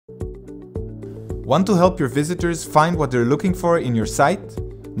Want to help your visitors find what they're looking for in your site?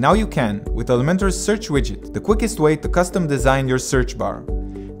 Now you can with Elementor's Search Widget, the quickest way to custom design your search bar.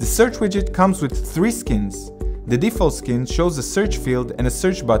 The Search Widget comes with 3 skins. The default skin shows a search field and a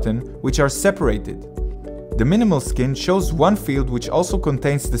search button, which are separated. The minimal skin shows one field which also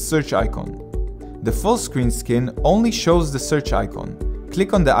contains the search icon. The full screen skin only shows the search icon.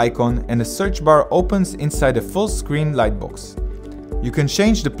 Click on the icon and a search bar opens inside a full screen lightbox. You can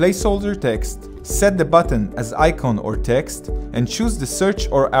change the placeholder text, set the button as icon or text, and choose the search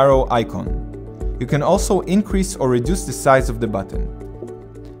or arrow icon. You can also increase or reduce the size of the button.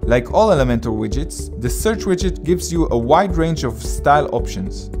 Like all Elementor widgets, the Search Widget gives you a wide range of style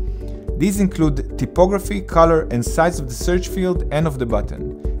options. These include typography, color, and size of the search field and of the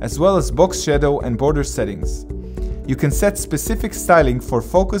button, as well as box shadow and border settings. You can set specific styling for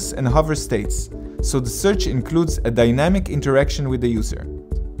focus and hover states, so the search includes a dynamic interaction with the user.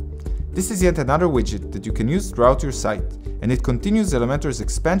 This is yet another widget that you can use throughout your site, and it continues Elementor's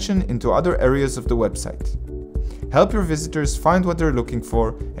expansion into other areas of the website. Help your visitors find what they're looking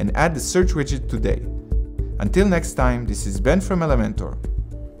for and add the Search Widget today. Until next time, this is Ben from Elementor.